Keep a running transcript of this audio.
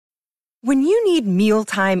When you need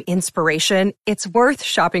mealtime inspiration, it's worth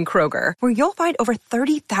shopping Kroger, where you'll find over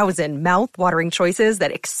 30,000 mouth-watering choices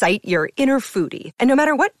that excite your inner foodie. And no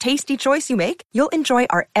matter what tasty choice you make, you'll enjoy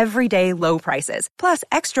our everyday low prices, plus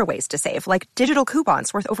extra ways to save, like digital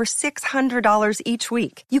coupons worth over $600 each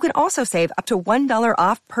week. You can also save up to $1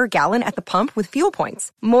 off per gallon at the pump with fuel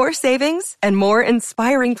points. More savings and more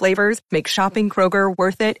inspiring flavors make shopping Kroger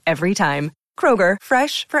worth it every time. Kroger,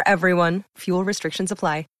 fresh for everyone. Fuel restrictions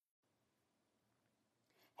apply.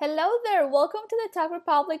 Hello there, welcome to the Talk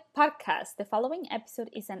Republic podcast. The following episode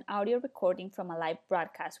is an audio recording from a live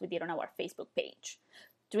broadcast we did on our Facebook page.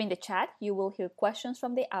 During the chat, you will hear questions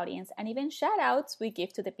from the audience and even shout outs we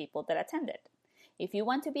give to the people that attended. If you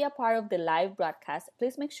want to be a part of the live broadcast,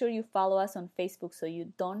 please make sure you follow us on Facebook so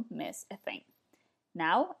you don't miss a thing.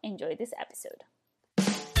 Now, enjoy this episode.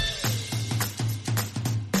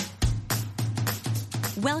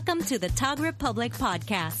 Welcome to the Talk Republic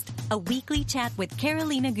podcast, a weekly chat with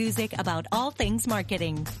Carolina Guzik about all things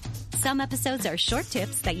marketing. Some episodes are short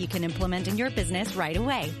tips that you can implement in your business right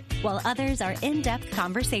away, while others are in-depth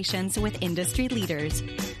conversations with industry leaders.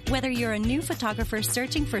 Whether you're a new photographer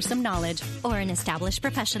searching for some knowledge or an established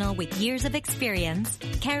professional with years of experience,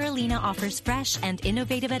 Carolina offers fresh and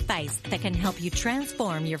innovative advice that can help you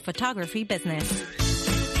transform your photography business.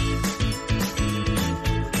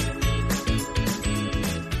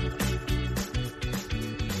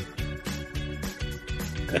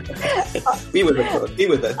 Be with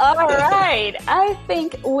it. All right, I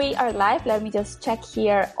think we are live. Let me just check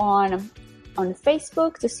here on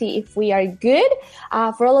Facebook to see if we are good.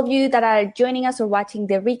 For all of you that are joining us or watching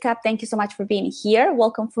the recap, thank you so much for being here.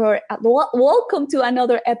 Welcome to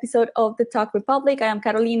another episode of the Talk Republic. I am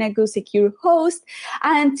Carolina Guzik, your host,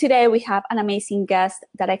 and today we have an amazing guest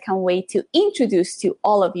that I can't wait to introduce to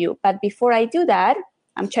all of you. But before I do that,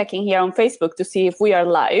 I'm checking here on Facebook to see if we are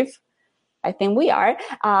live. I think we are.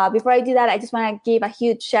 Before I do that, I just want to give a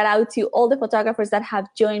huge shout out to all the photographers that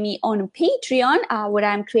have joined me on Patreon, where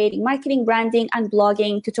I'm creating marketing, branding, and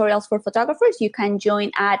blogging tutorials for photographers. You can join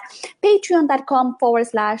at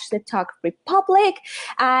patreon.com/The Talk Republic.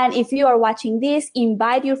 And if you are watching this,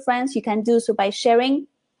 invite your friends. You can do so by sharing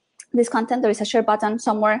this content. There is a share button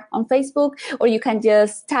somewhere on Facebook, or you can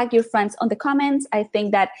just tag your friends on the comments. I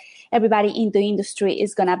think that everybody in the industry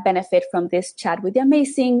is going to benefit from this chat with the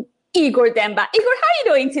amazing Igor Demba. Igor, how are you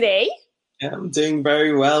doing today? I'm doing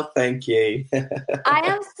very well, thank you. I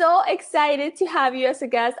am so excited to have you as a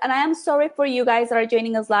guest, and I am sorry for you guys that are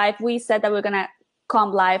joining us live. We said that we're going to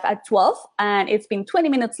come live at 12, and it's been 20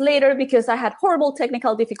 minutes later because I had horrible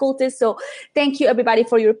technical difficulties. So thank you, everybody,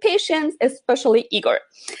 for your patience, especially Igor.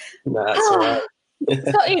 That's all right.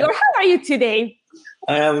 So, Igor, how are you today?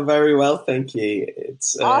 I am very well, thank you.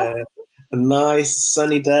 It's a nice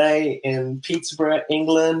sunny day in Peterborough,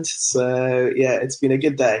 England. So, yeah, it's been a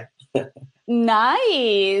good day.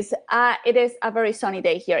 Nice. It is a very sunny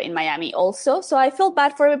day here in Miami also. So I feel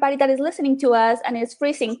bad for everybody that is listening to us and it's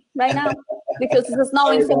freezing right now because it's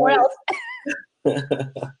snowing somewhere else.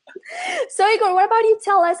 So, Igor, what about you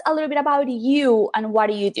tell us a little bit about you and what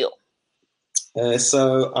do you do?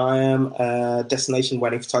 So I am a destination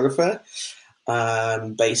wedding photographer.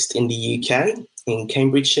 I'm based in the UK, in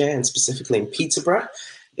Cambridgeshire, and specifically in Peterborough.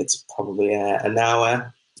 It's probably an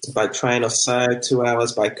hour by train or so, 2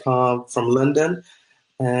 hours by car from London.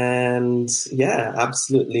 And yeah,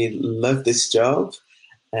 absolutely love this job.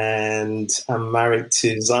 And I'm married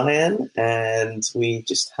to Zion, and we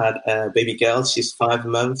just had a baby girl. She's 5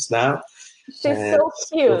 months now. She's so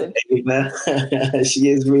cute. She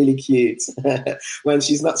is really cute. When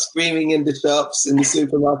she's not screaming in the shops, in the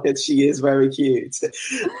supermarket, she is very cute.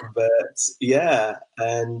 But yeah,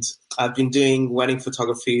 and I've been doing wedding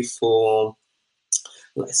photography for,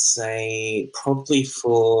 let's say, probably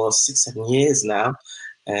for 6-7 years now.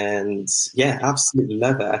 And yeah, absolutely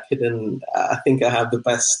love it. I think I have the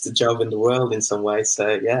best job in the world in some way.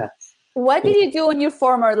 So yeah. What did you do in your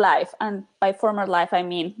former life? And by former life, I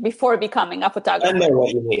mean before becoming a photographer. I know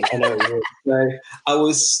what you mean. So I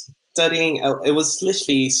was studying, it was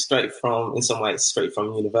literally straight from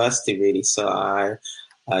university, really. So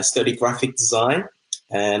I studied graphic design.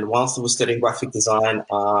 And whilst I was studying graphic design,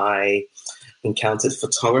 I encountered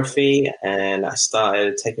photography, and I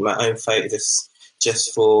started taking my own photos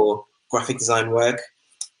just for graphic design work.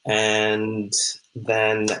 And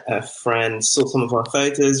then a friend saw some of our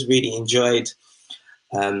photos, really enjoyed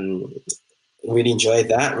that,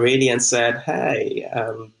 and said, "Hey,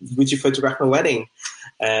 would you photograph my wedding?"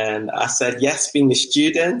 And I said yes, being a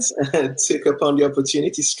student, took upon the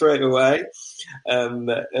opportunity straight away.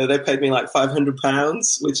 They paid me like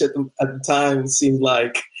 £500, which at the time seemed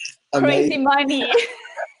like crazy money.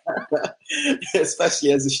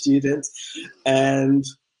 especially as a student. And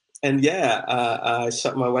yeah, I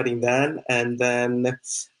shot my wedding then, and then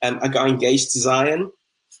I got engaged to Zion.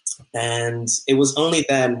 And it was only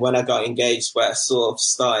then when I got engaged where I sort of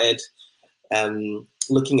started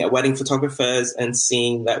looking at wedding photographers and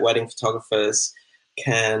seeing that wedding photographers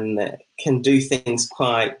can do things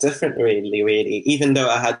quite different, really. Even though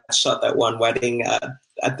I had shot that one wedding,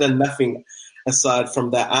 I'd done nothing aside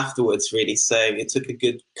from that afterwards, really. So it took a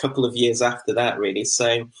good couple of years after that, really.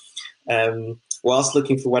 So whilst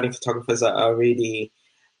looking for wedding photographers, I really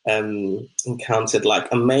encountered like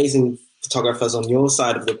amazing photographers on your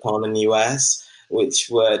side of the pond in the US, which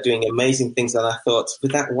were doing amazing things. And I thought,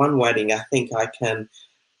 with that one wedding, I think I can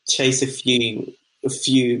chase a few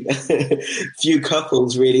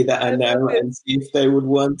couples really that I know and see if they would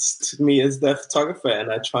want me as their photographer.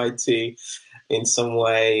 And I tried to, in some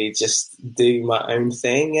way, just do my own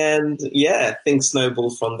thing. And yeah, things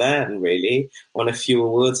snowballed from there, and really won a few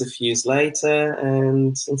awards a few years later.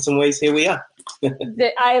 And in some ways, here we are.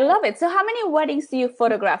 I love it. So how many weddings do you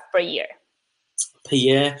photograph per year? Per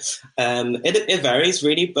year, it varies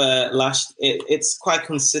really, but it's quite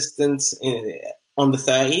consistent on the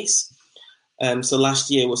 30s. So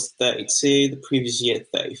last year was 32, the previous year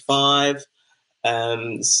 35.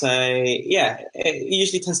 So yeah, it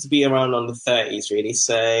usually tends to be around on the 30s really.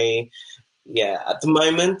 So yeah, at the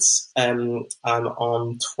moment I'm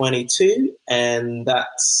on 22, and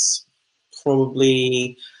that's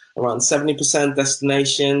probably around 70%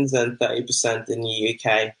 destinations and 30% in the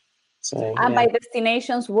UK. So, and by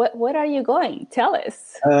destinations, what are you going? Tell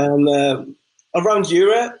us. Around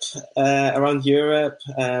Europe,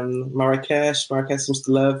 Marrakesh seems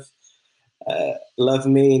to love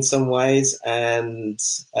me in some ways. And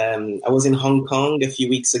I was in Hong Kong a few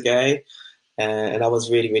weeks ago, and that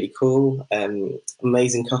was really, really cool.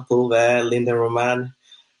 Amazing couple there, Linda and Roman.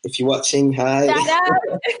 If you're watching, hi. Shout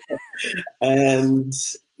out. And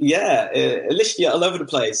yeah, literally all over the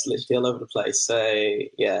place. So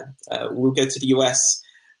yeah, we'll go to the US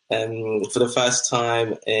for the first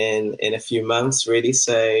time in a few months, really.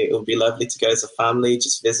 So it'll be lovely to go as a family,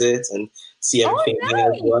 just visit and see everything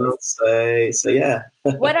there as well. So yeah.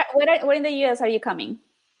 Where in the US are you coming?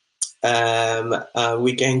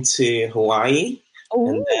 We're going to Hawaii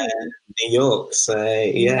and then New York. So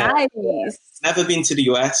yeah. Nice. Never been to the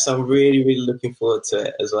US, so I'm really, really looking forward to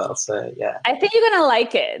it as well. So yeah. I think you're gonna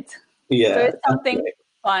like it. Yeah. There's something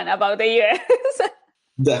fun about the US.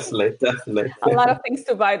 Definitely. A lot of things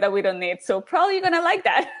to buy that we don't need. So probably you're gonna like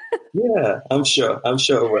that. Yeah, I'm sure I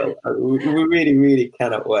will. We really, really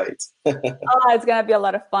cannot wait. It's gonna be a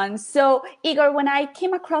lot of fun. So Igor, when I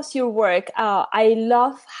came across your work, I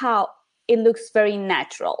love how it looks very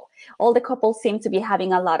natural. All the couples seem to be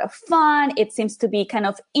having a lot of fun. It seems to be kind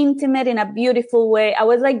of intimate in a beautiful way. I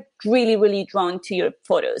was like really, really drawn to your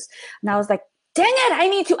photos. And I was like, dang it, I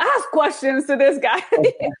need to ask questions to this guy.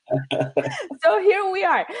 So here we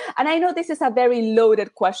are. And I know this is a very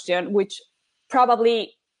loaded question, which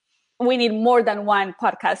probably we need more than one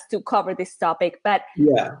podcast to cover this topic. But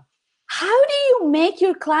yeah. How do you make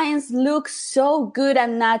your clients look so good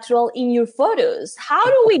and natural in your photos? How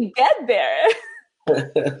do we get there?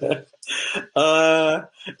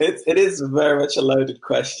 It is very much a loaded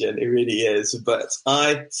question. It really is. But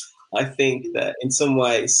I think that in some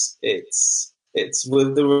ways it's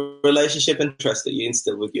with the relationship and trust that you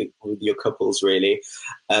instill with your couples, really.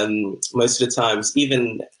 Most of the times,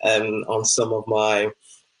 even on some of my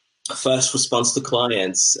first response to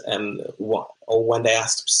clients, or when they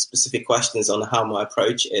ask specific questions on how my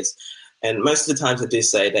approach is. And most of the times I do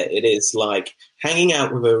say that it is like hanging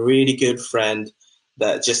out with a really good friend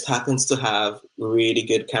that just happens to have really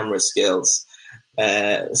good camera skills.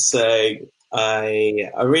 So I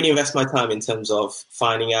really invest my time in terms of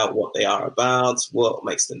finding out what they are about, what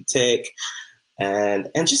makes them tick, and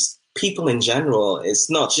just people in general. It's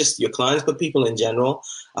not just your clients, but people in general.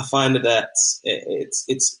 I find that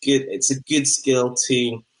it's good. It's a good skill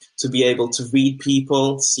to be able to read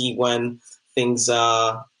people, see when things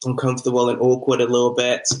are uncomfortable and awkward a little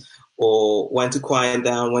bit, or when to quiet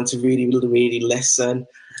down, when to really, really, really listen.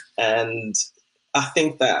 And I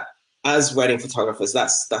think that as wedding photographers,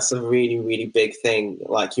 that's a really, really big thing.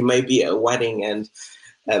 Like, you may be at a wedding and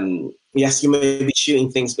yes, you may be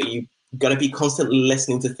shooting things, but you got to be constantly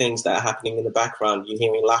listening to things that are happening in the background. You're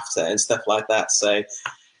hearing laughter and stuff like that. So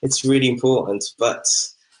it's really important. But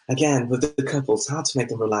again, with the couples, how to make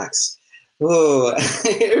them relax? Oh,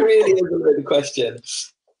 it really is a loaded question.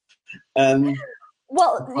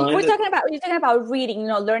 Well, you're talking about reading,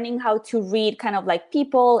 learning how to read kind of like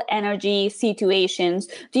people, energy, situations.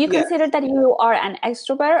 Do you consider that you are an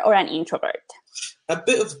extrovert or an introvert? A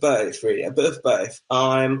bit of both, really. A bit of both.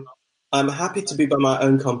 I'm happy to be by my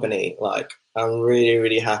own company. Like, I'm really,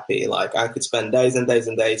 really happy. Like, I could spend days and days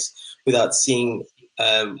and days without seeing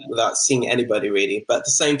anybody, really. But at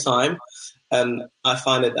the same time, I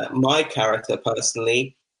find that my character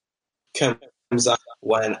personally comes up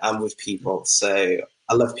when I'm with people. So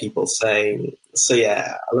I love people. So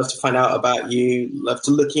yeah, I love to find out about you. Love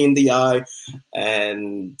to look you in the eye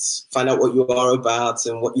and find out what you are about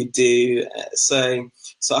and what you do. So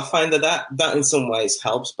I find that in some ways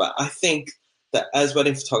helps. But I think that as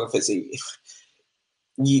wedding photographers,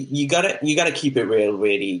 you gotta keep it real.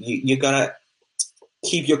 Really, you gotta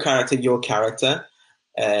keep your character.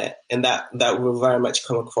 And that will very much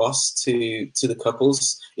come across to the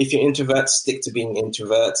couples. If you're introvert, stick to being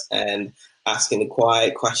introvert and asking the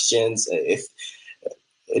quiet questions. If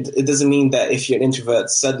it doesn't mean that if you're an introvert,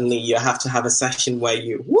 suddenly you have to have a session where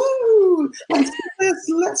you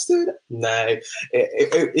let's do it. No,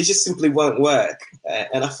 it just simply won't work.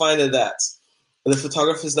 And I find that the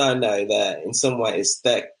photographers that I know, that in some ways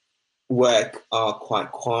that work are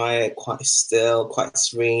quite quiet, quite still, quite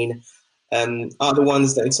serene. Are the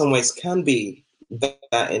ones that in some ways can be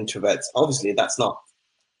that introverts. Obviously, that's not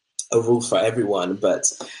a rule for everyone, but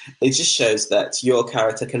it just shows that your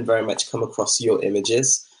character can very much come across your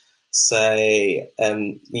images. So,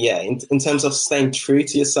 in terms of staying true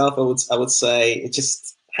to yourself, I would say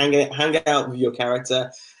just hang out with your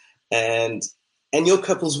character, and your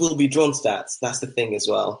couples will be drawn to that. That's the thing as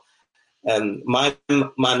well. My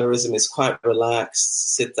mannerism is quite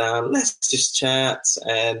relaxed. Sit down, let's just chat,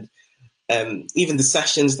 and even the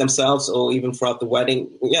sessions themselves, or even throughout the wedding.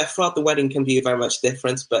 Yeah, throughout the wedding can be very much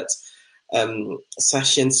different, but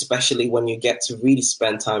sessions, especially when you get to really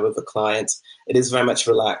spend time with a client, it is very much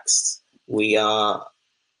relaxed. We are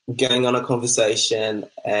going on a conversation,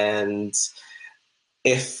 and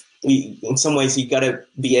in some ways you got to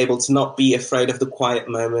be able to not be afraid of the quiet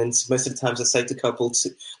moments. Most of the times I say to couples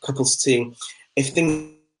too, if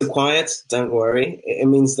things quiet, don't worry. It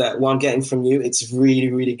means that what I'm getting from you, it's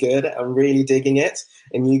really, really good. I'm really digging it,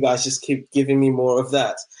 and you guys just keep giving me more of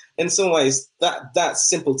that. In some ways, that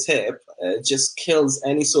simple tip just kills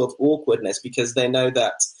any sort of awkwardness, because they know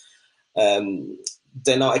that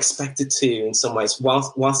they're not expected to. In some ways,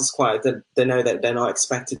 whilst it's quiet, they know that they're not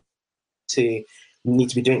expected to need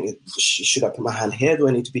to be doing. Should I put my hand here? Do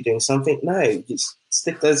I need to be doing something? No, just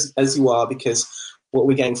stick as you are, because what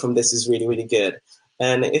we're getting from this is really, really good.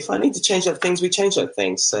 And if I need to change up things, we change up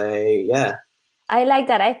things. So yeah. I like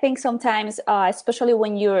that. I think sometimes, especially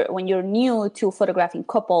when you're new to photographing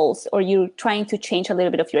couples, or you're trying to change a little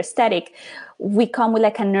bit of your aesthetic, we come with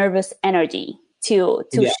like a nervous energy to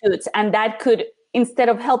shoots, and that could, instead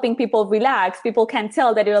of helping people relax, people can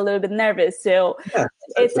tell that you're a little bit nervous. So yeah,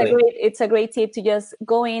 it's a great tip to just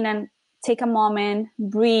go in and take a moment,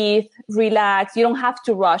 breathe, relax. You don't have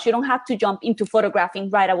to rush. You don't have to jump into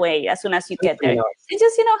photographing right away as soon as you get there. You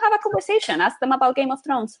just, have a conversation. Ask them about Game of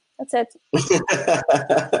Thrones. That's it.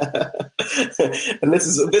 And this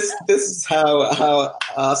is how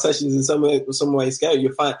our sessions in some ways go.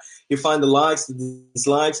 You find the likes, the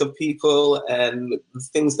dislikes of people, and the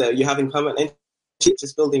things that you have in common, and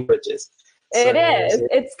just building bridges. It is.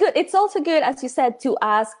 It's good. It's also good, as you said, to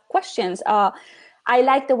ask questions. I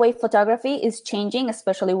like the way photography is changing,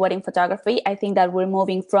 especially wedding photography. I think that we're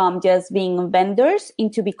moving from just being vendors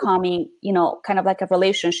into becoming, kind of like a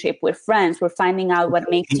relationship with friends. We're finding out what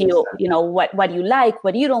makes you, what you like,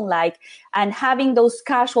 what you don't like, and having those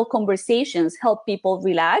casual conversations help people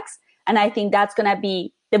relax. And I think that's going to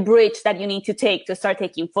be the bridge that you need to take to start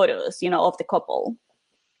taking photos, of the couple.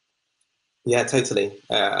 Yeah, totally.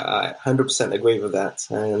 I 100% agree with that.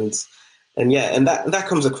 And that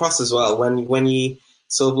comes across as well when you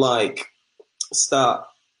sort of like start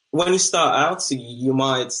out. So you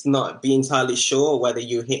might not be entirely sure whether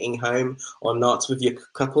you're hitting home or not with your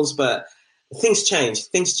couples, but things change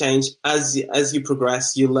as you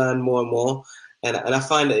progress. You learn more and more, and I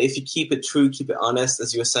find that if you keep it true, keep it honest,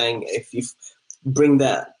 as you were saying, if you bring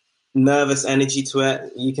that nervous energy to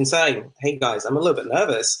it, you can say, hey guys, I'm a little bit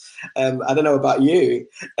nervous. I don't know about you,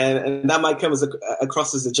 and that might come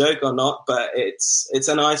across as a joke or not, but it's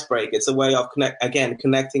an icebreaker. It's a way of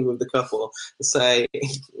connecting with the couple to say,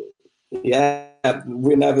 yeah,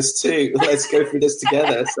 we're nervous too. Let's go through this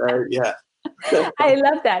together. So yeah. I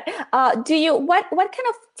love that. What kind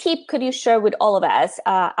of tip could you share with all of us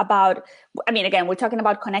about, again, we're talking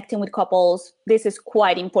about connecting with couples. This is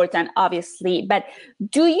quite important, obviously, but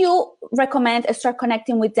do you recommend start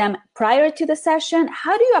connecting with them prior to the session?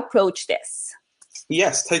 How do you approach this?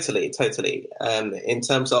 Yes, totally. In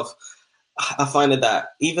terms of I find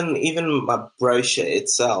that even my brochure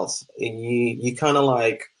itself, you kind of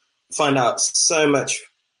like find out so much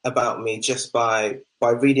about me just by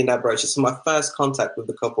reading that brochure. So my first contact with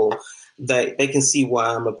the couple, they can see what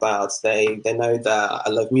I'm about. They know that I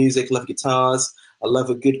love music, love guitars, I love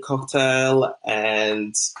a good cocktail,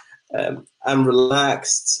 and I'm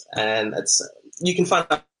relaxed. And you can find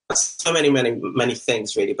out so many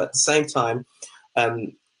things really. But at the same time,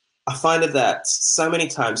 I find that so many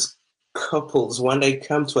times couples, when they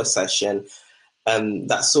come to a session,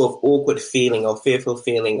 that sort of awkward feeling or fearful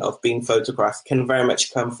feeling of being photographed can very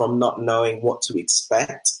much come from not knowing what to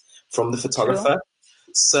expect from the photographer. True.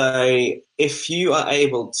 So if you are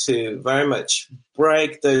able to very much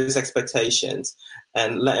break those expectations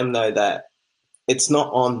and let them know that it's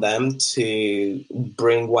not on them to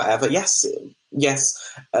bring whatever. Yes,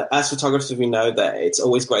 as photographers, we know that it's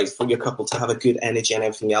always great for your couple to have a good energy and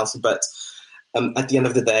everything else, but at the end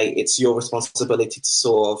of the day, it's your responsibility to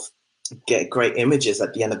sort of get great images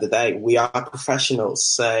at the end of the day. We are professionals.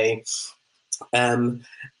 So I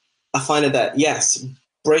find that, yes,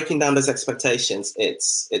 breaking down those expectations,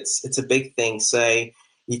 it's a big thing. So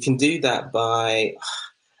you can do that by,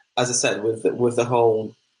 as I said, with the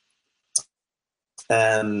whole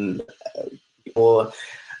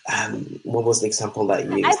what was the example that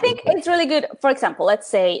you used? I think it's really good. For example, let's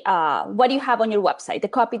say what you have on your website, the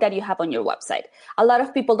copy that you have on your website. A lot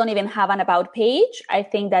of people don't even have an about page. I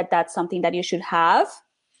think that that's something that you should have.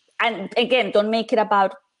 And again, don't make it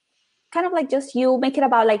about kind of like just you. Make it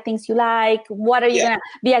about like things you like. What are you going to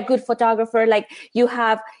be a good photographer? Like you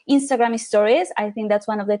have Instagram stories. I think that's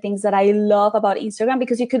one of the things that I love about Instagram,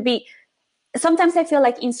 because you could be, sometimes I feel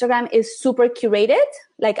like Instagram is super curated,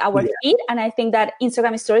 like our feed. And I think that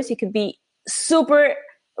Instagram stories, you could be super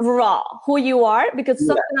raw, who you are, because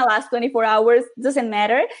something in the last 24 hours doesn't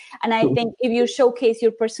matter. And I think if you showcase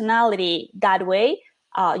your personality that way,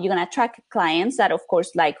 you're going to attract clients that, of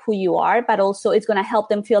course, like who you are, but also it's going to help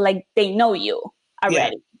them feel like they know you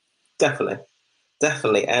already. Yeah,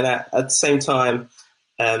 definitely. And at the same time,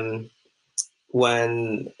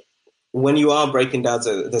 when you are breaking down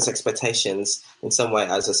those expectations in some way,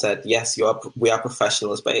 as I said, yes, we are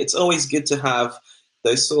professionals, but it's always good to have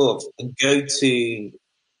those sort of go-to,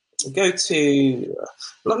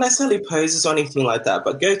 not necessarily poses or anything like that,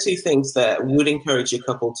 but go-to things that would encourage your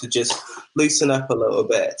couple to just loosen up a little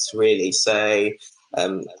bit, really. So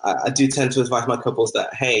I do tend to advise my couples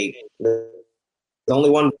that, hey, the only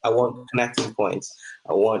one I want connecting points.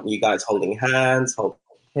 I want you guys holding hands, holding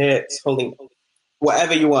hips, holding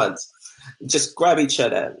whatever you want. Just grab each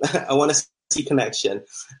other. I want to see connection.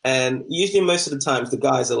 And usually most of the times the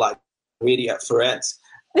guys are like really up for it.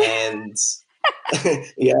 And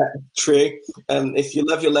yeah, true. If you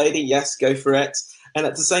love your lady, yes, go for it. And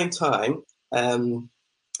at the same time,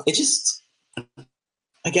 it just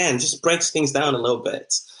breaks things down a little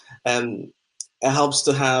bit. It helps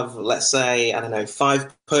to have, let's say,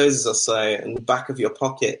 5 poses or so in the back of your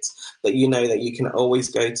pocket that you know that you can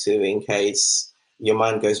always go to in case your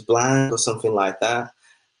mind goes blank or something like that,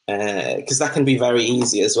 because that can be very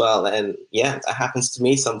easy as well. And yeah, that happens to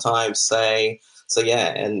me sometimes. So yeah,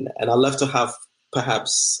 and I love to have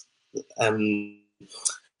perhaps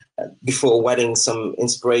before a wedding some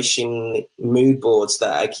inspiration mood boards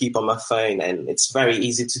that I keep on my phone, and it's very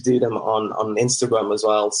easy to do them on Instagram as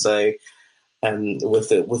well. So with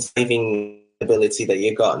the saving ability that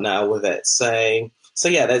you got now with it, so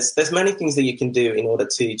yeah, there's many things that you can do in order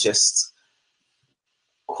to just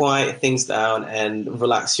quiet things down and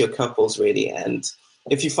relax your couples, really. And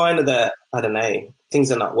if you find that, I don't know, things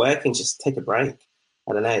are not working, just take a break.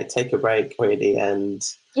 Take a break, really. And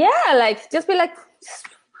like just be like,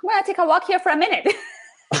 I'm gonna take a walk here for a minute.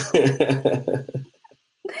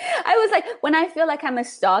 I was like, when I feel like I'm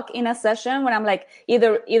stuck in a session, when I'm like,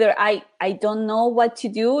 either I don't know what to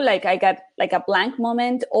do, like I got like a blank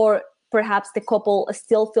moment, or perhaps the couple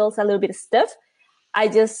still feels a little bit stiff, I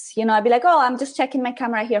just, I'd be like, oh, I'm just checking my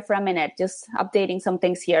camera here for a minute, just updating some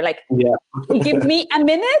things here. Like, it gives me a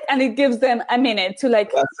minute and it gives them a minute to like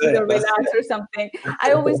either relax or something.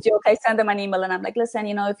 I always joke, I send them an email and I'm like, listen,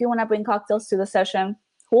 if you want to bring cocktails to the session,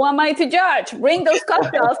 who am I to judge? Bring those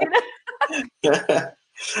cocktails.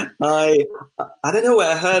 I don't know where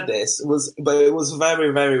I heard this, but it was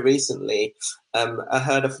very, very recently. I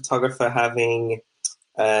heard a photographer having,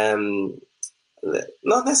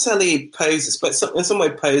 not necessarily poses, but in some way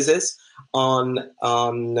poses on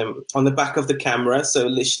the back of the camera. So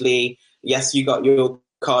literally, yes, you got your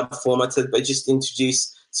card formatted, but just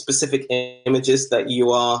introduce specific images that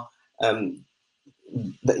you are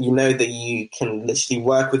that you know that you can literally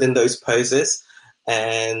work within those poses.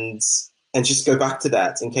 And just go back to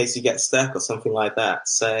that in case you get stuck or something like that.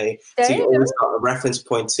 So you go. always got a reference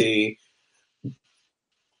point to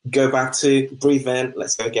go back to, breathe in,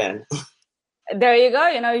 let's go again. There you go.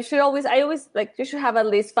 You should you should have at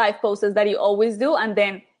least 5 poses that you always do, and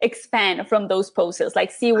then expand from those poses, like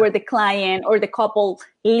see where the client or the couple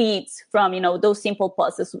leads from, those simple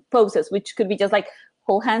poses, which could be just like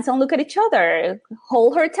hold hands and look at each other,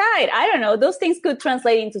 hold her tight. I don't know. Those things could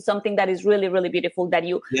translate into something that is really, really beautiful that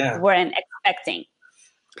you weren't expecting.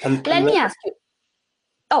 Let me ask you.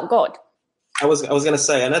 Oh, God. I was going to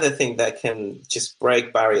say another thing that can just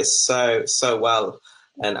break barriers so well.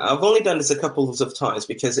 And I've only done this a couple of times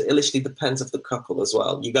because it literally depends on the couple as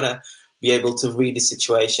well. You got to be able to read the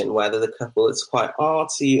situation, whether the couple is quite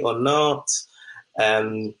arty or not.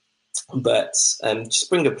 But just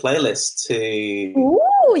bring a playlist to.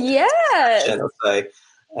 Ooh, yes.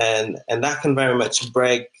 And that can very much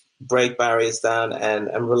break barriers down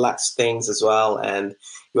and relax things as well. And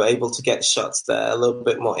you're able to get shots that are a little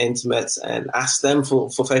bit more intimate and ask them for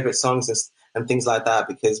favorite songs and things like that,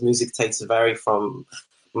 because music tastes vary from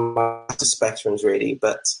massive spectrums really.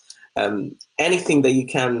 But anything that you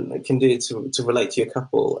can do to relate to your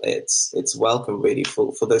couple, it's welcome really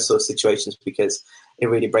for those sort of situations, because it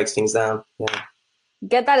really breaks things down. Yeah.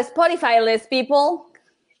 Get that Spotify list, people.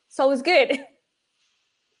 So it's good.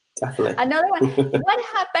 Definitely. Another one. What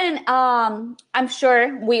happened? I'm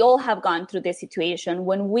sure we all have gone through this situation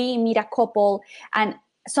when we meet a couple, and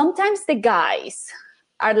sometimes the guys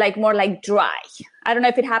are more dry. I don't know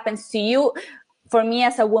if it happens to you. For me,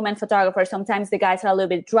 as a woman photographer, sometimes the guys are a little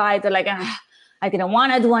bit dry. They're like, I didn't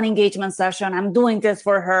want to do an engagement session. I'm doing this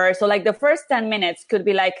for her. So the first 10 minutes could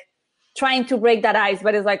be trying to break that ice,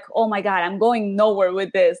 but it's oh my God, I'm going nowhere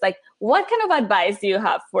with this. What kind of advice do you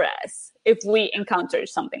have for us if we encounter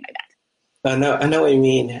something like that? I know what you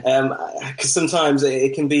mean. Because sometimes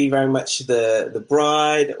it can be very much the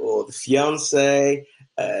bride or the fiance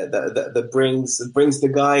that brings the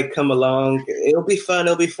guy, come along. It'll be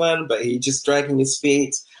fun, but he just dragging his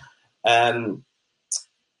feet. Again,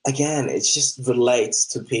 it just relates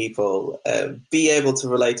to people. Be able to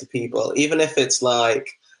relate to people, even if it's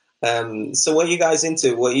so what are you guys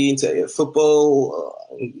into? What are you into? Football,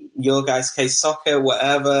 your guys' case, soccer,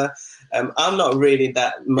 whatever. I'm not really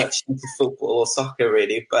that much into football or soccer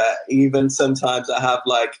really, but even sometimes I have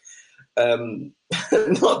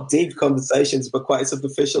not deep conversations, but quite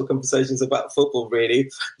superficial conversations about football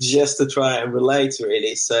really, just to try and relate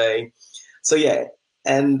really. So yeah.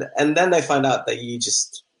 And then they find out that you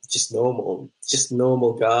just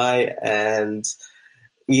normal guy. And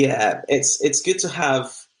yeah, it's good to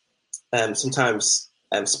have sometimes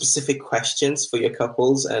specific questions for your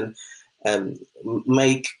couples, and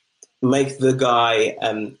make the guy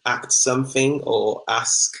act something or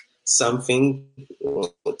ask something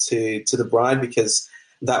to the bride, because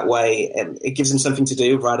that way it gives them something to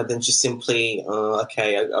do rather than just simply,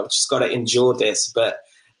 okay, I've just got to endure this. But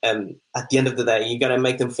at the end of the day, you got to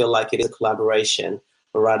make them feel like it is a collaboration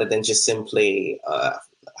rather than just simply,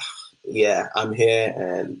 yeah, I'm here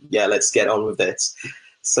and yeah, let's get on with it.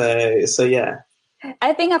 So yeah.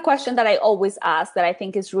 I think a question that I always ask that I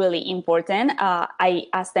think is really important, I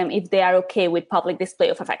ask them if they are okay with public display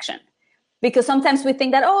of affection. Because sometimes we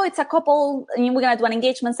think that, it's a couple, and we're going to do an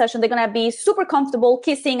engagement session. They're going to be super comfortable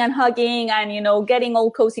kissing and hugging and, getting all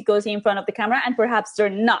cozy in front of the camera. And perhaps they're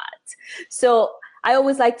not. So I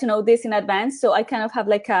always like to know this in advance. So I kind of have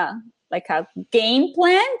a game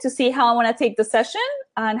plan to see how I want to take the session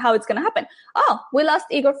and how it's going to happen. Oh, we lost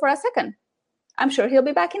Igor for a second. I'm sure he'll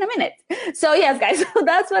be back in a minute. So yes, guys, so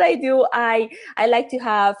that's what I do. I like to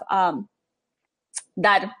have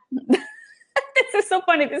that. This is so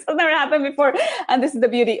funny. This has never happened before. And this is the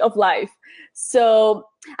beauty of life. So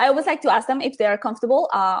I always like to ask them if they are comfortable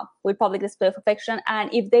with public display of affection. And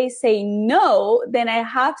if they say no, then I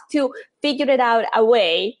have to figure it out a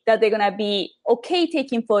way that they're going to be okay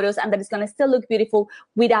taking photos and that it's going to still look beautiful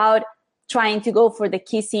without trying to go for the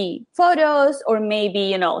kissy photos or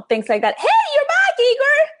maybe, things like that. Hey, you're back,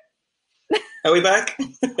 Igor. Are we back?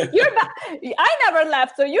 You're back. I never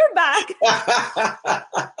left, so you're back.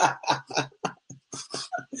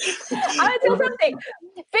 I'll tell something.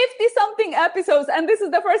 50-something episodes, and this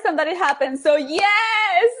is the first time that it happened. So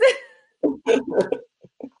yes.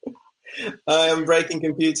 I am breaking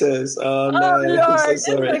computers. Oh no, Lord. I'm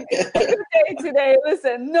so sorry. It's a good day today.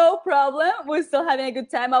 Listen, no problem. We're still having a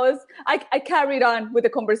good time. I carried on with the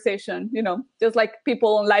conversation, just like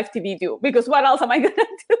people on live TV do, because what else am I gonna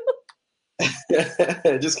do?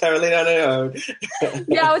 Just Carolina on her own.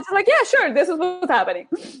 Yeah, I was just like, yeah, sure, this is what's happening.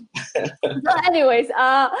 So anyways,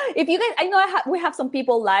 if you guys, I know we have some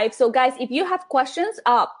people live. So guys, if you have questions,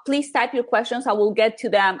 please type your questions. I will get to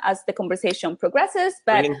them as the conversation progresses.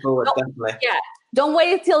 But don't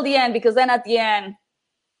wait till the end, because then at the end,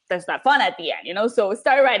 there's not fun at the end, so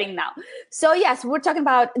start writing now. So yes, we're talking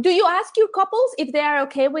about, do you ask your couples if they are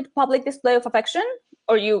okay with public display of affection,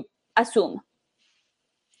 or you assume?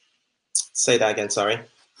 Say that again, sorry.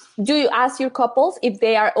 Do you ask your couples if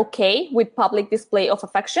they are okay with public display of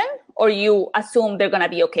affection, or you assume they're going to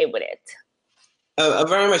be okay with it? I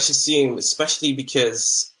very much assume, especially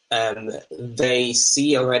because they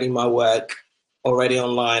see already my work already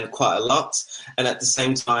online quite a lot. And at the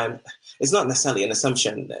same time, it's not necessarily an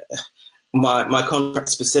assumption. My contract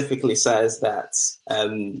specifically says that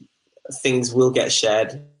things will get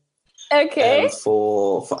shared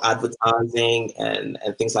for advertising and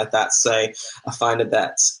things like that. So I find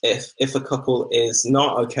that if a couple is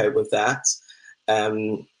not okay with that,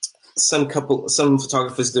 some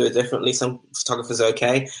photographers do it differently. Some photographers are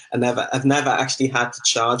okay, and I've never actually had to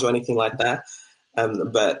charge or anything like that.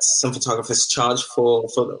 But some photographers charge for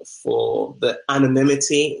the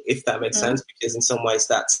anonymity, if that makes sense, because in some ways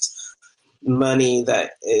that's money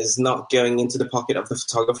that is not going into the pocket of the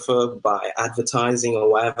photographer by advertising or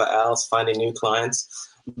whatever else, finding new clients.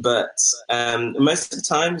 But most of the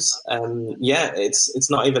times, it's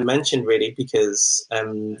not even mentioned really, because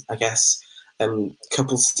I guess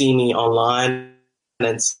couples see me online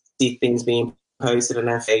and see things being posted, and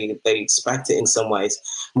they expect it in some ways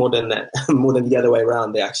more than the other way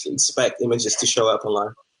around. They actually expect images to show up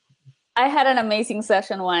online. I had an amazing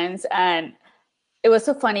session once, and it was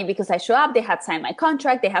so funny because I show up, they had signed my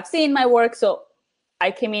contract, they have seen my work, so I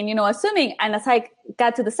came in, assuming. And as I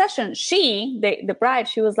got to the session, the bride,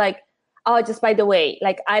 she was like, "Oh, just by the way,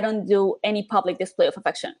 like, I don't do any public display of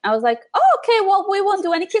affection." I was like, "Oh, okay, well, we won't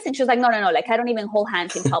do any kissing." She was like, no, like, I don't even hold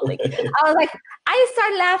hands in public. I was like, I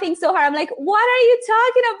started laughing so hard. I'm like, what are you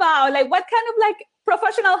talking about? Like, what kind of like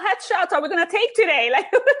professional headshots are we going to take today?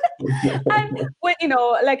 Like, and when,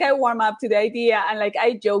 like, I warm up to the idea, and like,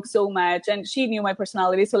 I joke so much, and she knew my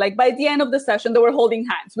personality. So like, by the end of the session, they were holding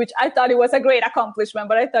hands, which I thought it was a great accomplishment,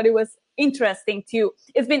 but I thought it was interesting too.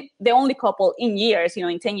 It's been the only couple in years,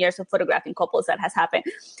 in 10 years of photographing couples that has happened.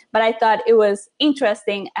 But I thought it was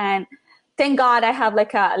interesting, and thank God I have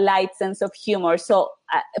like a light sense of humor. So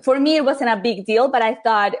for me, it wasn't a big deal, but I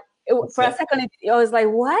thought for a second, I was like,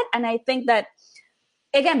 what? And I think that,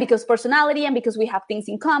 again, because personality and because we have things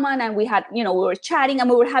in common, and we had, we were chatting and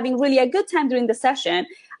we were having really a good time during the session.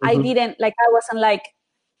 I wasn't like,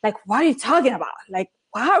 what are you talking about? Like,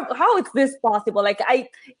 how is this possible? Like,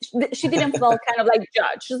 she didn't feel kind of like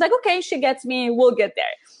judged. She's like, okay, she gets me, we'll get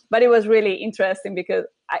there. But it was really interesting because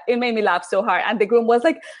it made me laugh so hard. And the groom was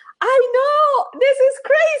like, I know, this is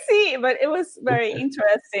crazy. But it was very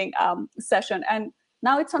interesting session. And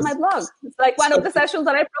now it's on my blog. It's like one of the sessions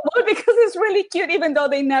that I promote because it's really cute, even though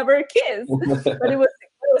they never kiss. But it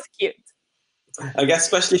was cute. I guess,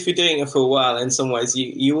 especially if you're doing it for a while, in some ways,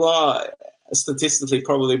 you are statistically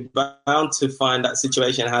probably bound to find that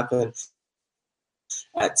situation happen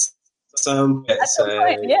at some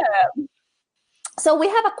point. Yeah. So we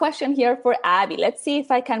have a question here for Abby. Let's see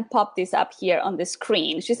if I can pop this up here on the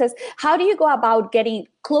screen. She says, how do you go about getting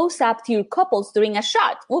close up to your couples during a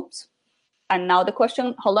shot? Oops. And now the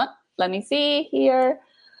question, hold on, let me see here.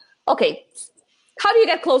 Okay. How do you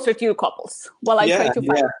get closer to your couples? Well, I try to find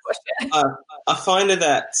the question. I find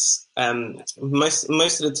that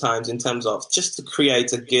most of the times, in terms of just to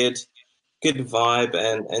create a good vibe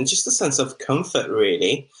and just a sense of comfort,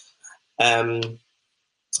 really,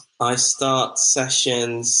 I start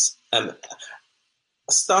sessions, by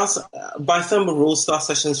thumb rule, start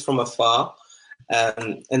sessions from afar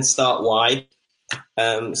and start wide.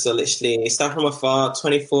 So literally start from afar,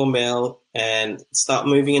 24 mil, and start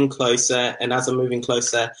moving in closer. And as I'm moving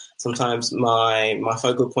closer, sometimes my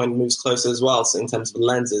focal point moves closer as well, so in terms of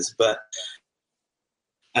lenses. But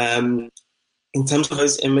in terms of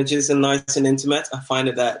those images and nice and intimate, I find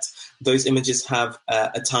that those images have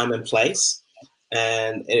a time and place.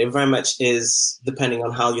 And it very much is depending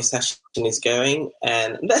on how your session is going.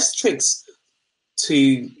 And there's tricks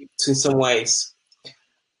to in some ways,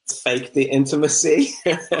 fake the intimacy.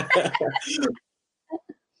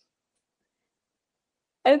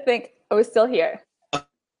 I think we're still here. I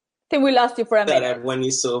think we lost you for a minute. When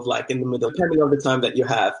you're sort of like in the middle, depending on the time that you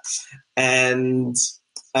have. And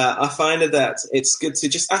I find that it's good to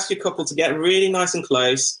just ask your couple to get really nice and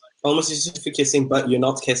close, almost just for kissing, but you're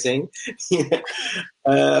not kissing.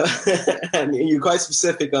 And you're quite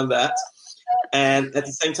specific on that. And at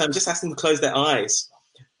the same time, just ask them to close their eyes.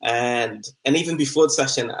 And even before the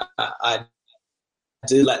session, I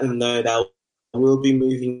do let them know that I will be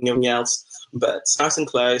moving everything else, but nice and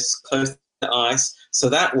close the eyes. So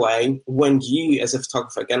that way, when you, as a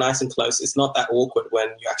photographer, get nice and close, it's not that awkward when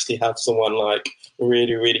you actually have someone like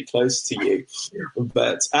really, really close to you.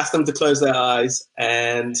 But ask them to close their eyes,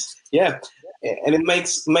 and yeah, and it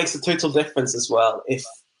makes a total difference as well if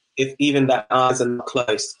even their eyes are not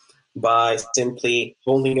closed, by simply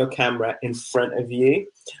holding your camera in front of you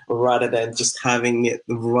rather than just having it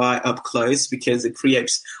right up close, because it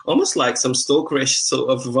creates almost like some stalkerish sort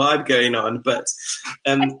of vibe going on. But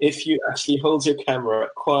if you actually hold your camera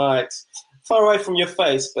quite far away from your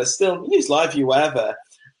face, but still use live view wherever,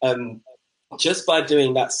 just by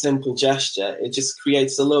doing that simple gesture, it just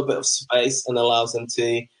creates a little bit of space and allows them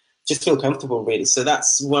to just feel comfortable, really. So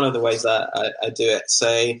that's one of the ways that I do it.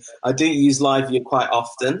 So I do use live view quite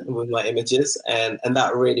often with my images, and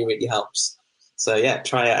that really, really helps. So yeah,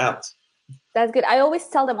 try it out. That's good. I always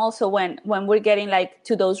tell them also when we're getting like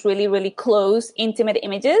to those really, really close, intimate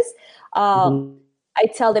images, I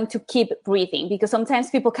tell them to keep breathing, because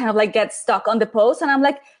sometimes people kind of like get stuck on the pose, and I'm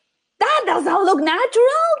like, that doesn't look natural.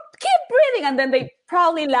 Keep breathing. And then they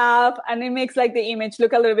probably laugh, and it makes like the image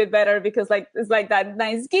look a little bit better, because like it's like that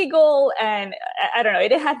nice giggle. And I don't know,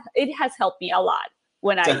 it has helped me a lot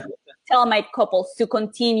when I tell my couples to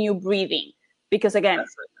continue breathing, because again,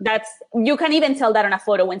 that's you can even tell that on a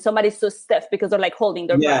photo when somebody's so stiff because they're like holding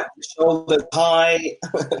their breath. Shoulders high,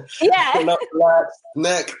 not relaxed,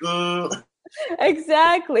 neck.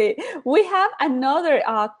 Exactly. We have another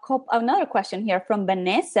question here from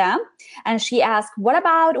Vanessa, and she asked, what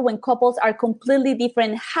about when couples are completely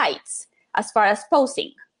different heights as far as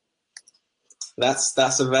posing?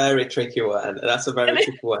 That's a very tricky one.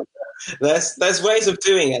 There's ways of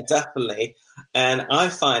doing it, definitely, and I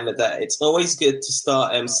find that it's always good to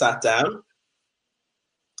start sat down.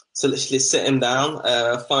 So literally sit him down,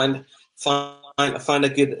 find a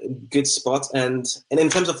good spot, and in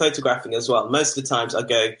terms of photographing as well, most of the times I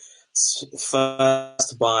go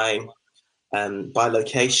first by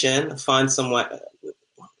location, find somewhere,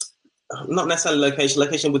 not necessarily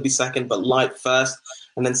location would be second, but light first,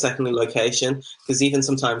 and then secondly location, because even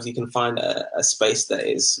sometimes you can find a space that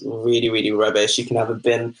is really, really rubbish. You can have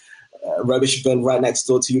a rubbish bin right next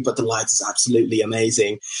door to you, but the light is absolutely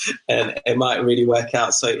amazing, and it might really work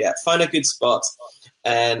out. So yeah, find a good spot.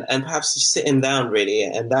 And perhaps just sitting down, really,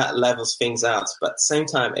 and that levels things out. But at the same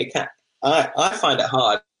time, I find it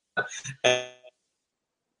hard. I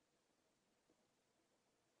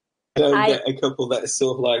don't get a couple that is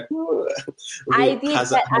sort of like.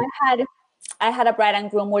 I had a bride and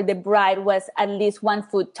groom where the bride was at least 1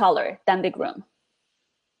 foot taller than the groom.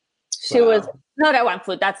 She was not at 1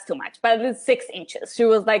 foot, that's too much, but at least 6 inches. She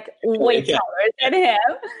was like way taller than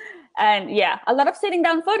him. And yeah, a lot of sitting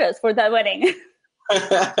down photos for that wedding.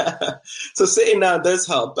 So sitting down does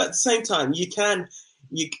help, but at the same time, you can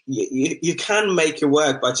make it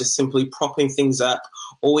work by just simply propping things up,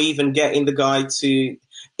 or even getting the guy to,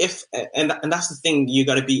 and that's the thing you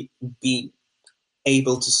got to be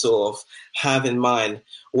able to sort of have in mind.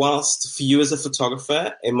 Whilst for you as a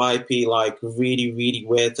photographer, it might be like really, really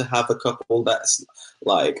weird to have a couple that's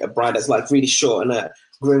like a bride that's like really short and a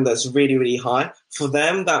groom that's really, really high. For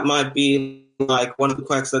them, that might be like one of the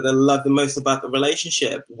quirks that they love the most about the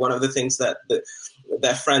relationship. One of the things that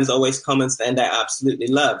their friends always comment and they absolutely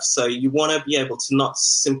love. So you want to be able to not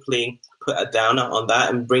simply put a downer on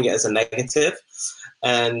that and bring it as a negative.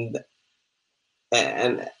 And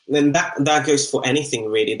then that goes for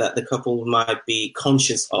anything really that the couple might be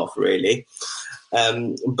conscious of, really.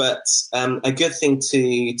 But a good thing to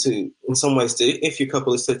in some ways do, if your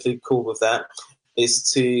couple is totally cool with that, is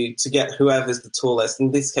to get whoever's the tallest.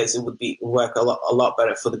 In this case, it would work a lot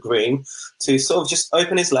better for the groom to sort of just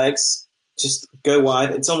open his legs, just go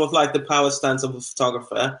wide. It's almost like the power stance of a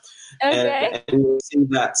photographer. Okay. And you'll see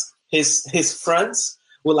that his front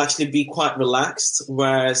will actually be quite relaxed,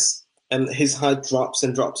 whereas his height drops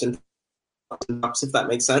and drops and drops, if that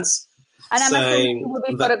makes sense. And I'm assuming you will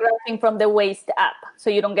be photographing from the waist up, so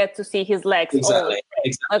you don't get to see his legs. Exactly.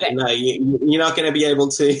 Okay. No, you're not going to be able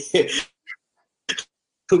to.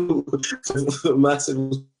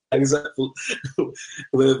 Massive example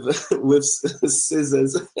with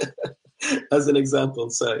scissors as an example.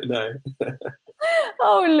 So no.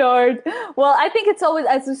 Oh Lord. Well, I think it's always,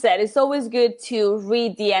 as you said, it's always good to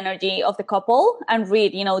read the energy of the couple and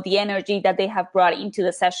read, the energy that they have brought into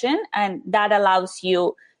the session, and that allows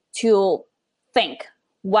you to think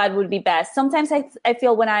what would be best. Sometimes I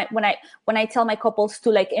feel when I tell my couples to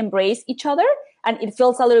like embrace each other, and it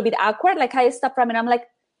feels a little bit awkward, like I stop from it, I'm like,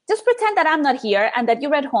 just pretend that I'm not here and that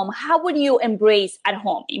you're at home. How would you embrace at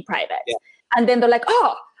home in private? Yeah. And then they're like,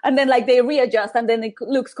 oh, And then like they readjust and then it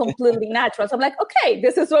looks completely natural. So I'm like, okay,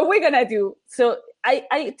 this is what we're going to do. So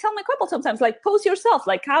I tell my couple sometimes, like, pose yourself.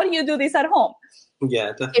 Like, how do you do this at home?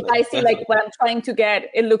 Yeah, definitely. If I see like what I'm trying to get,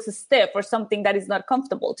 it looks stiff or something that is not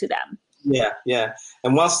comfortable to them. Yeah.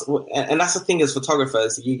 And that's the thing as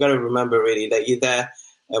photographers, you got to remember really that you're there.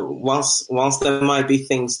 Whilst there might be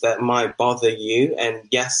things that might bother you, and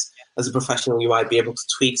yes, as a professional, you might be able to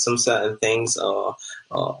tweak some certain things or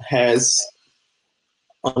hairs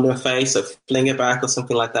on their face or fling it back or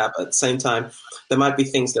something like that. But at the same time, there might be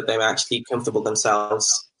things that they're actually comfortable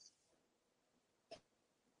themselves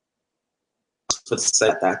to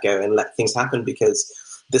let that go and let things happen, because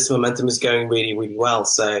this momentum is going really, really well.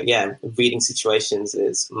 So yeah, reading situations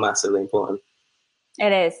is massively important.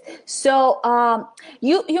 It is. So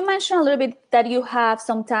you mentioned a little bit that you have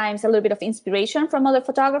sometimes a little bit of inspiration from other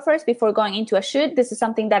photographers before going into a shoot. This is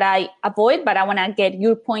something that I avoid, but I want to get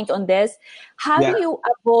your point on this. How do you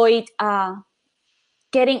avoid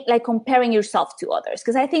comparing yourself to others?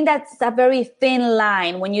 Because I think that's a very thin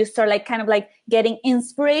line when you start like kind of like getting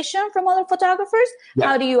inspiration from other photographers. Yeah.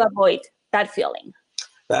 How do you avoid that feeling?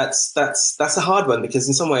 That's a hard one, because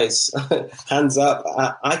in some ways, hands up,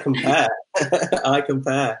 I compare. I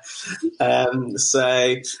compare.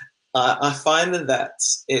 So I find that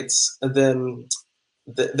it's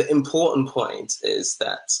the important point is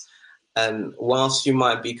that whilst you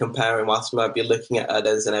might be comparing, whilst you might be looking at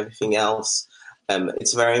others and everything else,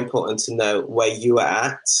 it's very important to know where you are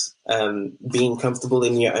at, being comfortable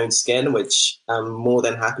in your own skin, which I'm more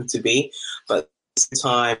than happy to be. But at the same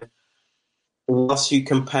time, whilst you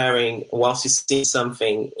see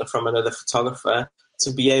something from another photographer,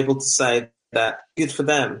 to be able to say that good for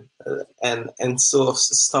them, and sort of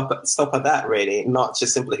stop at that really, not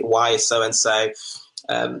just simply why is so and so,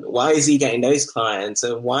 why is he getting those clients,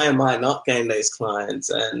 and why am I not getting those clients,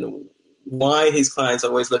 and why his clients are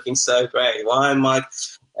always looking so great, why am I?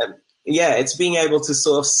 It's being able to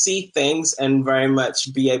sort of see things and very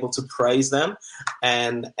much be able to praise them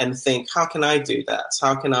and think, how can I do that?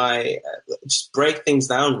 How can I just break things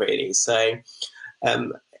down, really? So,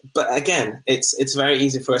 but again, it's very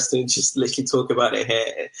easy for us to just literally talk about it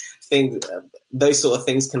here. Those sort of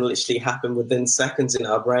things can literally happen within seconds in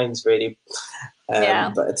our brains, really. But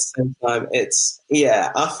at the same time,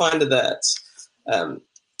 I find that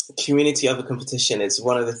community over competition is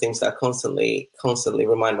one of the things that I constantly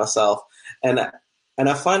remind myself, and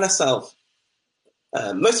I find myself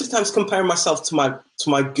most of the times comparing myself to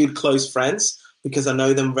my good close friends, because I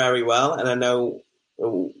know them very well and I know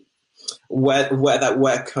where that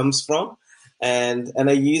work comes from, and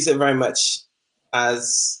I use it very much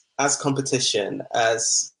as competition,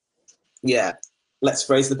 as let's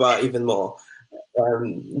raise the bar even more.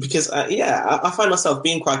 Because I find myself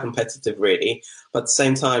being quite competitive, really, but at the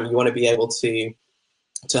same time, you want to be able to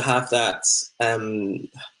have that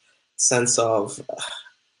sense of,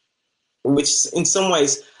 which in some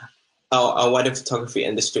ways our wedding photography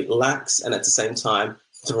industry lacks, and at the same time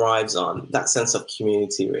thrives on, that sense of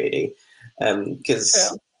community, really.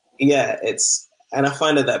 Because and I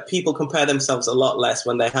find that people compare themselves a lot less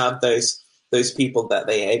when they have those people that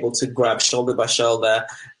they're able to grab shoulder by shoulder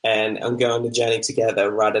and go on the journey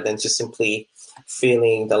together, rather than just simply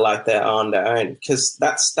feeling like they're on their own. Because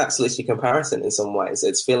that's literally comparison in some ways.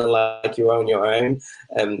 It's feeling like you're on your own.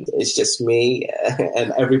 It's just me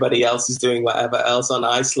and everybody else is doing whatever else on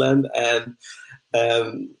Iceland. And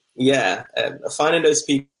finding those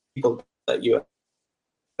people that you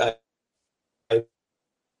are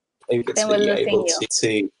able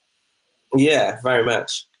to very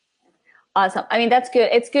much. Awesome. I mean, that's good.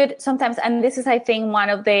 It's good sometimes. And this is, I think, one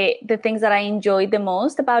of the things that I enjoy the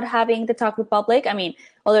most about having the Talk Republic. I mean,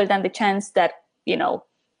 other than the chance that,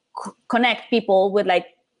 connect people with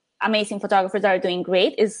like amazing photographers that are doing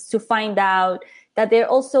great, is to find out that they're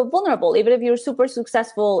also vulnerable. Even if you're super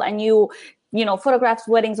successful and you photograph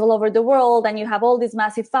weddings all over the world and you have all this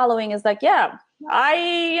massive following, it's like,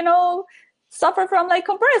 I suffer from like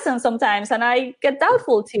comparison sometimes, and I get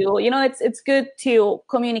doubtful too. It's good to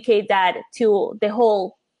communicate that to the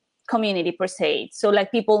whole community per se. So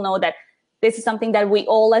like people know that this is something that we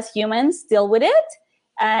all as humans deal with it,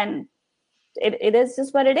 and it is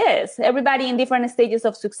just what it is. Everybody in different stages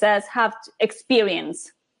of success have to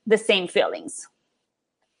experience the same feelings.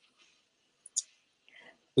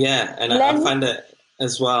 Yeah, and I find it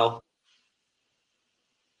as well.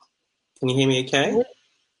 Can you hear me okay?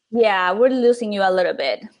 Yeah, we're losing you a little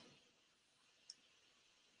bit.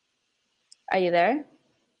 Are you there?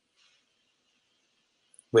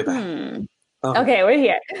 We're back. Oh. Okay, we're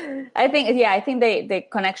here. I think the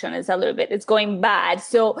connection is a little bit, it's going bad.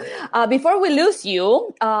 So before we lose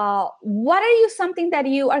you, what are you something that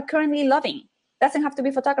you are currently loving? Doesn't have to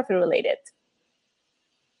be photography related.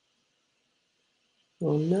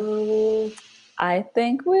 Oh no. I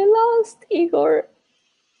think we lost Igor.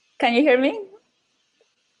 Can you hear me?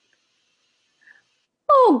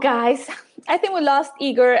 Oh, guys, I think we lost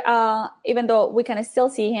Igor. Even though we can still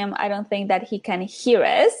see him, I don't think that he can hear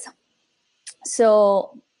us.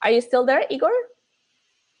 So are you still there, Igor?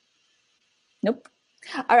 Nope.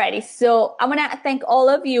 Alrighty. So I'm going to thank all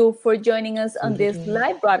of you for joining us on this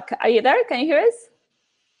live broadcast. Are you there? Can you hear us?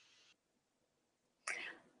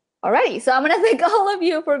 Alrighty, so I'm going to thank all of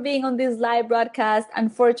you for being on this live broadcast.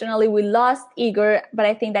 Unfortunately, we lost Igor, but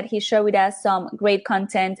I think that he shared with us some great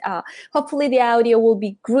content. Hopefully, the audio will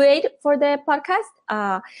be great for the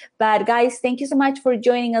podcast. But guys, thank you so much for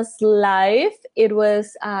joining us live. It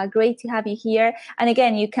was great to have you here. And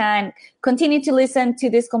again, you can continue to listen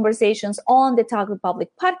to these conversations on the Talk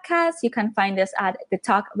Republic podcast. You can find us at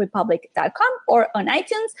thetalkrepublic.com or on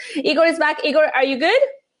iTunes. Igor is back. Igor, are you good?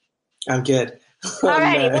 I'm good. All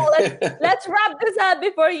righty, well, let's wrap this up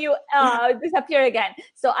before you disappear again.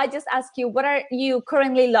 So I just ask you, what are you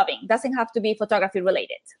currently loving? Doesn't have to be photography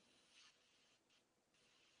related.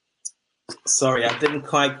 Sorry, I didn't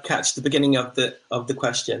quite catch the beginning of the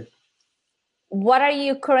question. What are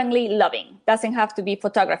you currently loving? Doesn't have to be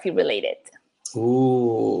photography related.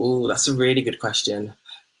 Ooh, that's a really good question.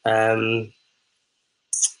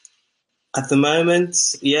 At the moment,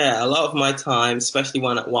 yeah, a lot of my time, especially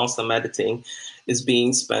whilst I'm editing, is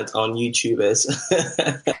being spent on YouTubers.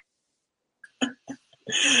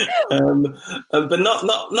 But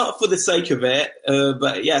not for the sake of it.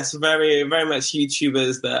 But yes, very very much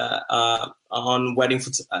YouTubers that are on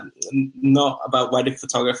not about wedding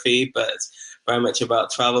photography, but very much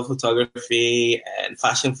about travel photography and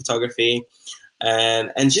fashion photography,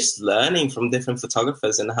 and just learning from different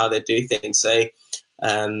photographers and how they do things. So.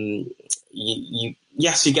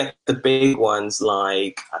 You get the big ones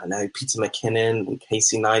like, I don't know, Peter McKinnon and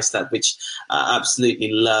Casey Neistat, which I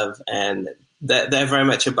absolutely love, and they're very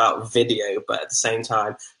much about video, but at the same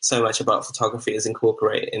time, so much about photography is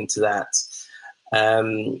incorporated into that.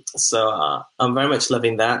 So I'm very much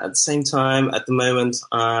loving that. At the same time, at the moment,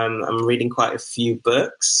 I'm reading quite a few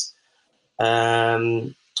books.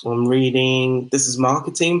 I'm reading This Is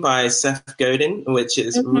Marketing by Seth Godin, which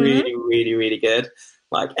is really, really, really good.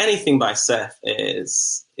 Like anything by Seth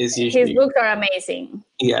is usually... His books are amazing.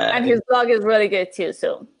 Yeah. And his blog is really good too,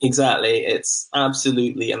 so... Exactly. It's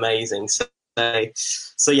absolutely amazing. So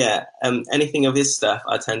yeah, anything of his stuff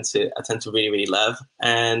I tend to really, really love.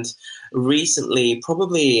 And recently,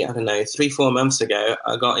 probably, I don't know, 3-4 months ago,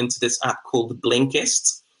 I got into this app called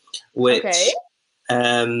Blinkist, which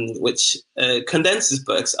condenses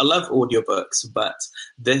books. I love audiobooks, but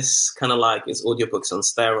this kind of like is audiobooks on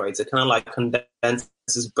steroids. It kind of like condenses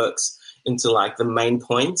books into like the main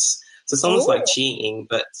points. So it's almost like cheating,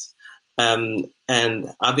 but and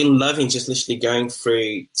I've been loving just literally going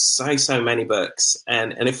through so many books,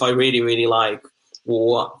 and if I really, really like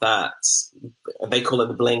what that, they call it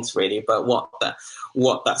the blinks really, but what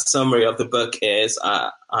that summary of the book is,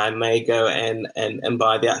 I may go and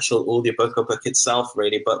buy the actual audiobook or book itself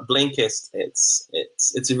really. But Blinkist, it's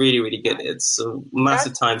really, really good. It's a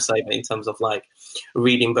massive time saver in terms of like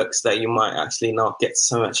reading books that you might actually not get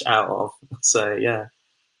so much out of. So yeah.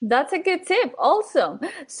 That's a good tip. Awesome.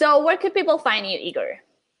 So where could people find you, Igor?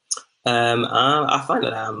 I find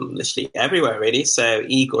that I'm literally everywhere really. So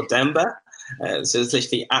Igor Demba. So it's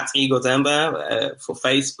literally at Igor Demba for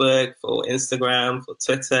Facebook, for Instagram, for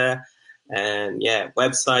Twitter, and yeah,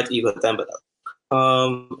 website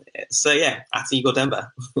igordemba.com. So yeah, at Igor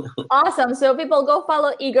Demba. Awesome. So people go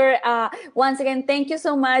follow Igor. Once again, thank you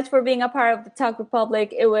so much for being a part of the Talk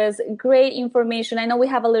Republic. It was great information. I know we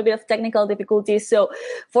have a little bit of technical difficulties. So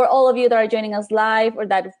for all of you that are joining us live or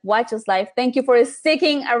that watch us live, thank you for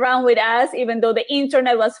sticking around with us, even though the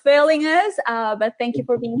internet was failing us. But thank you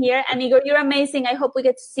for being here. And Igor, you're amazing. I hope we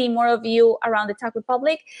get to see more of you around the Talk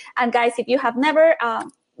Republic. And guys, if you have never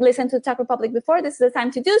listen to Talk Republic before, this is the time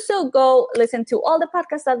to do so. Go listen to all the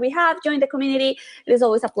podcasts that we have. Join the community. It is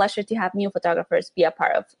always a pleasure to have new photographers be a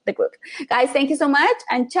part of the group. Guys, thank you so much.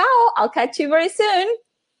 And ciao. I'll catch you very soon.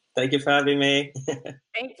 Thank you for having me.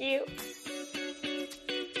 Thank you.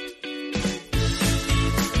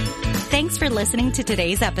 Thanks for listening to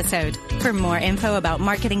today's episode. For more info about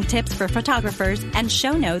marketing tips for photographers and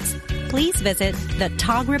show notes, please visit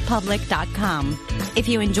thetogrepublic.com. If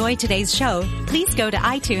you enjoyed today's show, please go to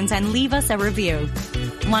iTunes and leave us a review.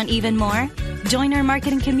 Want even more? Join our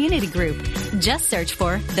marketing community group. Just search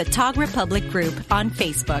for the Tog Republic Group on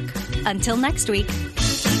Facebook. Until next week.